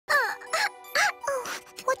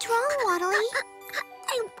What's wrong, Waddly?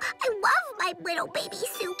 I love my little baby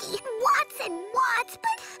Suki lots and lots,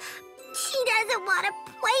 but she doesn't want to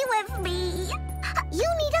play with me. You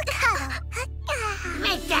need a cuddle.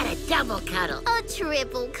 Make that a double cuddle. A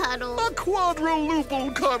triple cuddle. A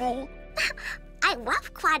quadruple cuddle. I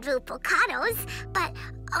love quadruple cuddles, but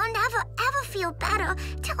I'll never ever feel better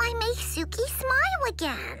till I make Suki smile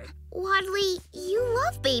again. Waddly, you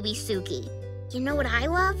love baby Suki. You know what I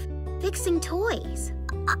love? Fixing toys.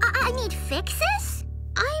 I need fixes?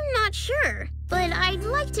 I'm not sure, but I'd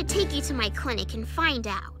like to take you to my clinic and find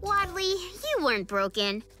out. Waddly, you weren't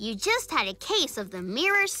broken. You just had a case of the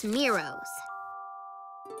Mirror Smearos.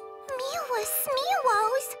 Mirror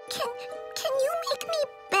Smearos? Can you make me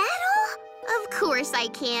better? Of course I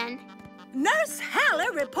can. Nurse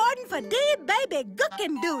Haller reporting for dead baby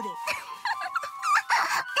gooking duty.